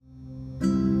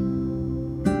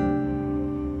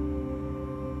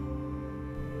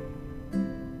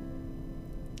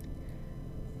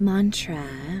Mantra,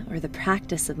 or the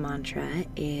practice of mantra,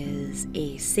 is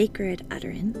a sacred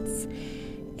utterance.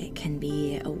 It can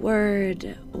be a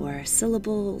word or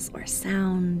syllables or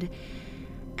sound,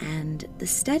 and the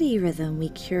steady rhythm we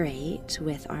curate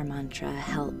with our mantra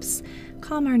helps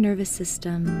calm our nervous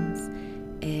systems.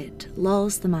 It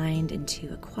lulls the mind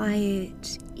into a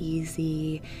quiet,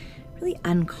 easy, really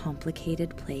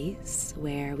uncomplicated place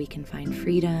where we can find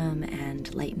freedom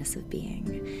and lightness of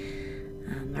being.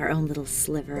 Our own little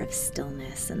sliver of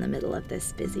stillness in the middle of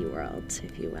this busy world,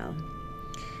 if you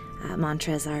will.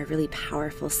 Mantras are really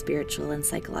powerful spiritual and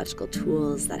psychological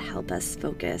tools that help us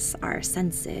focus our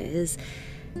senses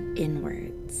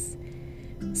inwards.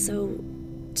 So,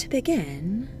 to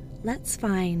begin, let's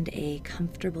find a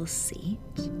comfortable seat.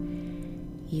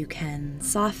 You can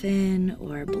soften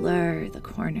or blur the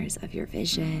corners of your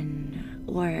vision,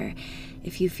 or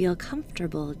if you feel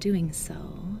comfortable doing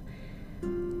so,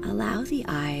 allow the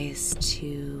eyes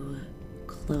to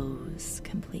close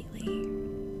completely,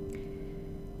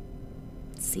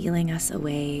 sealing us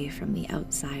away from the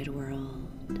outside world.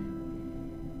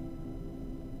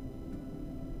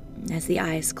 As the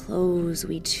eyes close,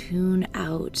 we tune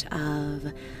out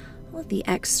of all of the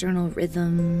external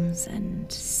rhythms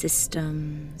and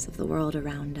systems of the world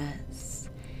around us.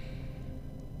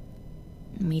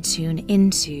 And we tune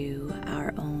into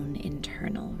our own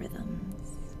internal rhythms.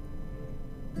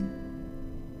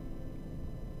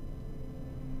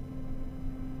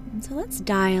 And so let's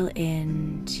dial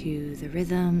into the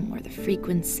rhythm or the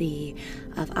frequency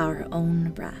of our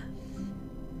own breath.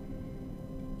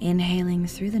 Inhaling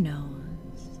through the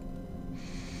nose,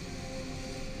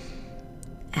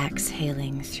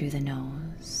 exhaling through the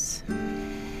nose.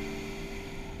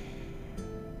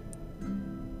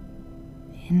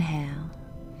 Inhale,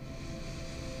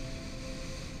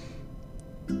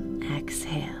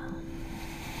 exhale.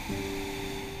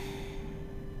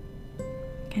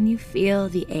 Can you feel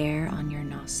the air on your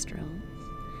nostrils?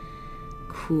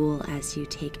 Cool as you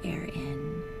take air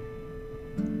in.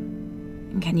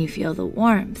 And can you feel the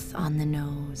warmth on the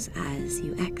nose as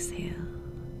you exhale?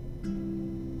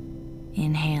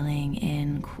 Inhaling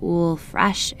in cool,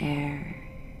 fresh air.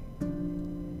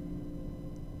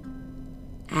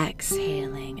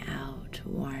 Exhaling out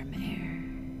warm air.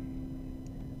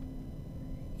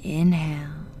 Inhale.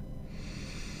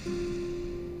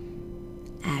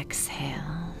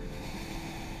 Exhale.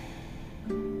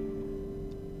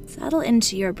 Settle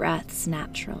into your breath's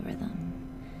natural rhythm.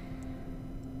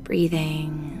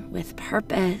 Breathing with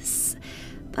purpose,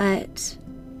 but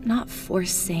not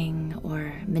forcing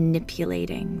or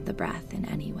manipulating the breath in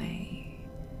any way.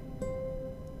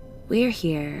 We're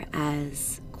here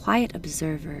as quiet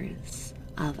observers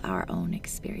of our own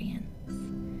experience.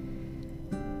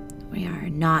 We are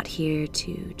not here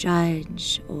to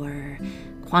judge or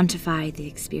quantify the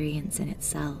experience in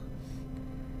itself.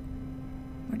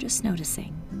 We're just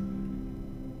noticing.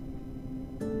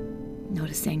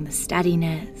 Noticing the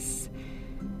steadiness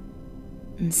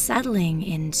and settling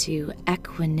into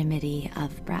equanimity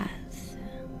of breath,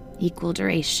 equal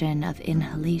duration of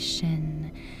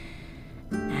inhalation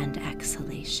and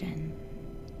exhalation.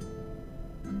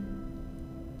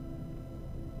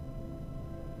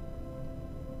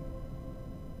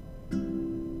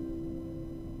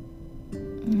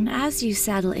 And as you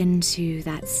settle into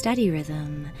that steady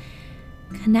rhythm,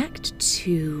 connect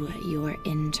to your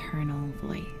internal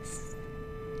voice.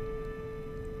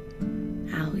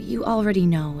 Now, you already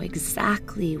know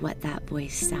exactly what that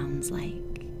voice sounds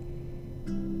like.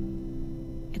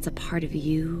 It's a part of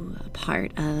you, a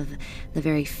part of the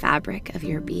very fabric of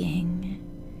your being.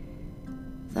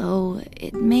 Though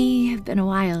it may have been a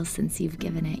while since you've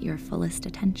given it your fullest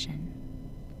attention.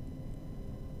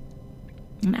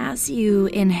 And as you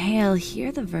inhale,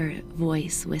 hear the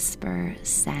voice whisper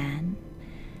San,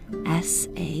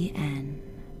 S-A-N.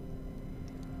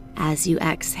 As you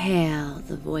exhale,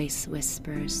 the voice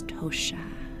whispers Tosha,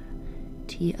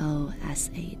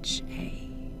 T-O-S-H-A.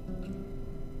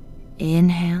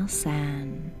 Inhale,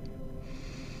 San.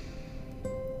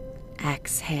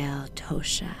 Exhale,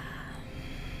 Tosha.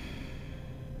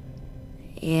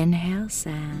 Inhale,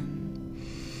 San.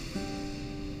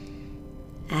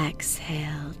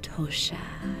 Exhale, Tosha.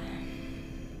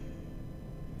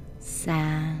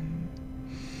 San.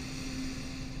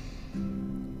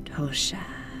 Tosha.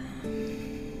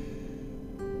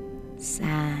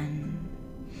 San.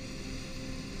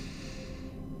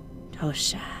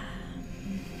 Tosha.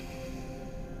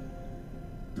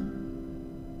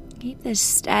 Keep this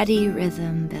steady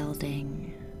rhythm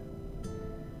building.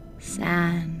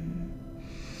 San.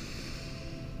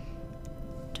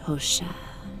 Tosha.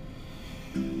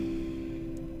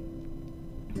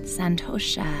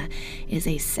 Santosha is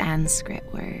a Sanskrit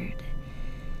word.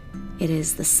 It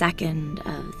is the second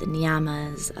of the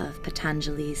niyamas of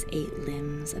Patanjali's 8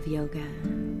 limbs of yoga.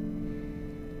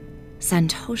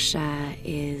 Santosha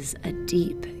is a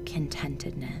deep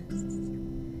contentedness.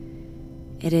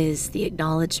 It is the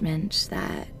acknowledgement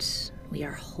that we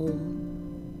are whole.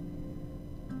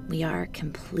 We are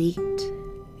complete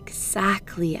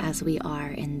exactly as we are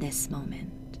in this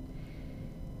moment.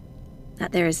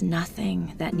 That there is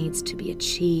nothing that needs to be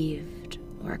achieved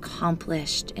or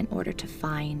accomplished in order to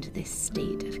find this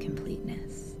state of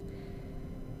completeness.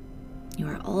 You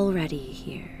are already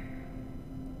here.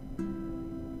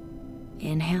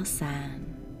 Inhale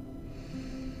San,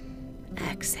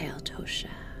 exhale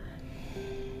Tosha.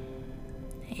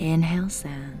 Inhale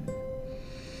San,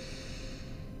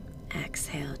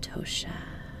 exhale Tosha.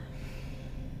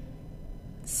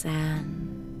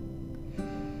 San,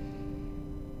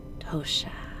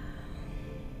 Tosha.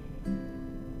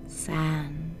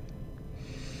 San,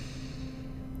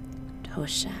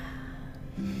 Tosha.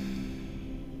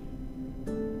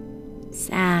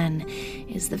 San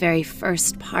is the very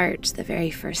first part, the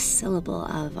very first syllable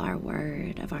of our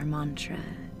word, of our mantra.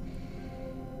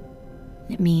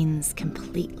 It means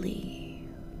completely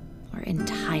or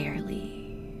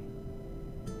entirely.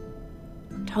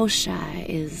 Tosha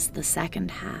is the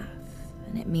second half,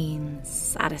 and it means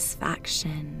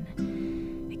satisfaction,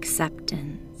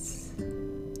 acceptance,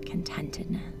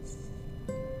 contentedness.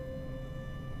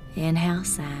 Inhale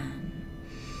San,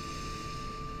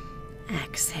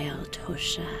 exhale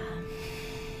Tosha.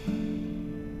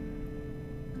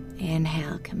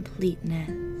 Inhale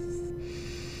completeness,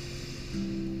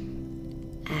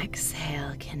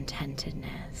 exhale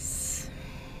contentedness.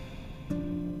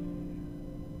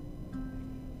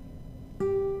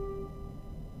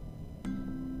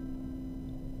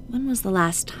 When was the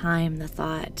last time the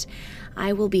thought,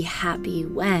 "I will be happy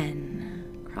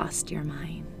when," crossed your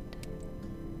mind?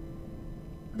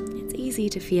 It's easy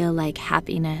to feel like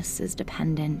happiness is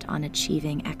dependent on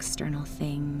achieving external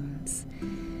things,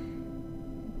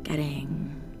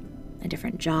 getting a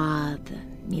different job,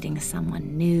 meeting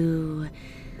someone new,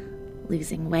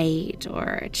 losing weight,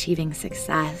 or achieving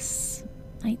success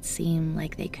might seem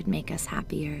like they could make us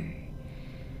happier,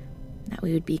 that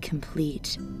we would be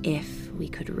complete if we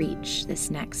could reach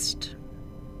this next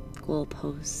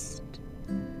goalpost.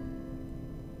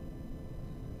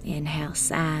 Inhale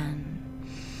San,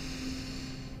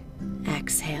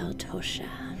 exhale Tosha.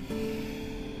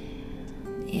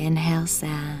 Inhale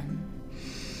San,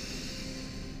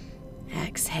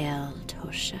 exhale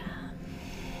Tosha.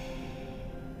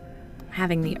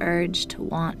 Having the urge to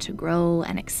want to grow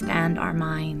and expand our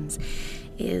minds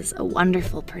is a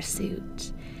wonderful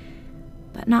pursuit,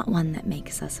 but not one that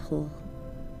makes us whole.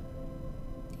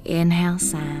 Inhale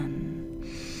San,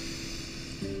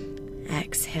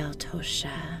 exhale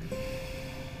Tosha.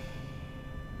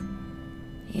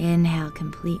 Inhale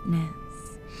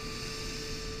completeness,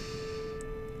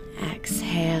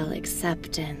 exhale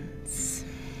acceptance.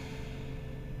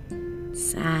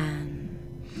 San,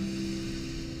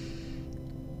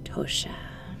 Tosha.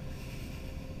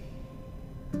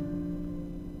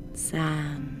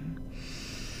 San,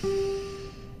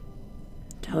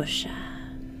 Tosha.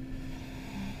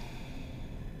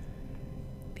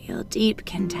 Feel deep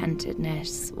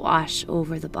contentedness wash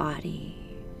over the body.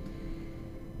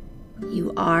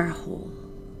 You are whole.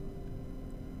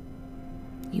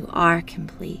 You are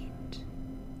complete,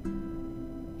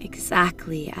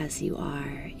 exactly as you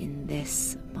are in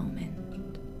this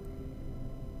moment.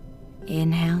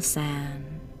 Inhale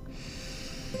San,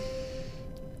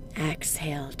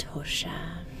 exhale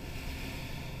Tosha.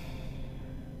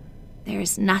 There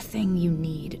is nothing you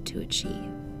need to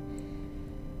achieve,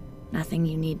 nothing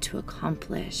you need to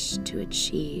accomplish to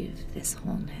achieve this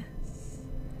wholeness.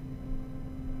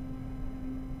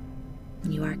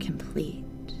 You are complete.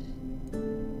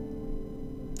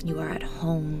 You are at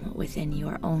home within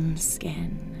your own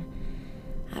skin,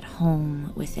 at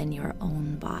home within your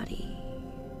own body.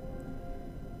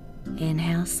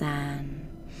 Inhale San,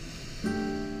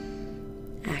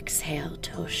 exhale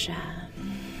Tosha.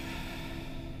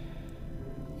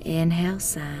 Inhale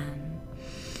San,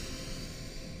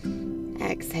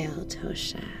 exhale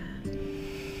Tosha.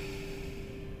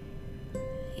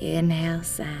 Inhale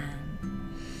San,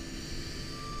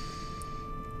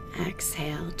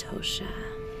 exhale Tosha.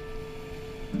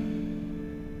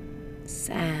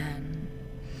 San,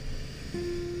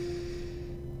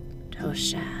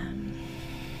 Tosha.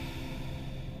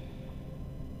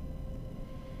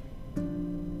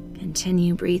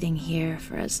 Continue breathing here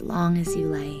for as long as you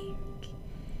like,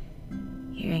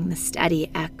 hearing the steady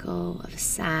echo of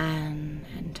San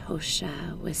and Tosha.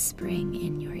 Santosha whispering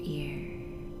in your ear.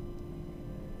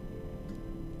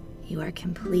 You are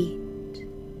complete.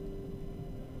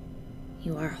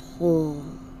 You are whole,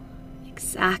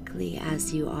 exactly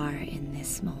as you are in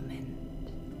this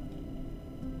moment.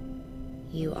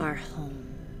 You are home.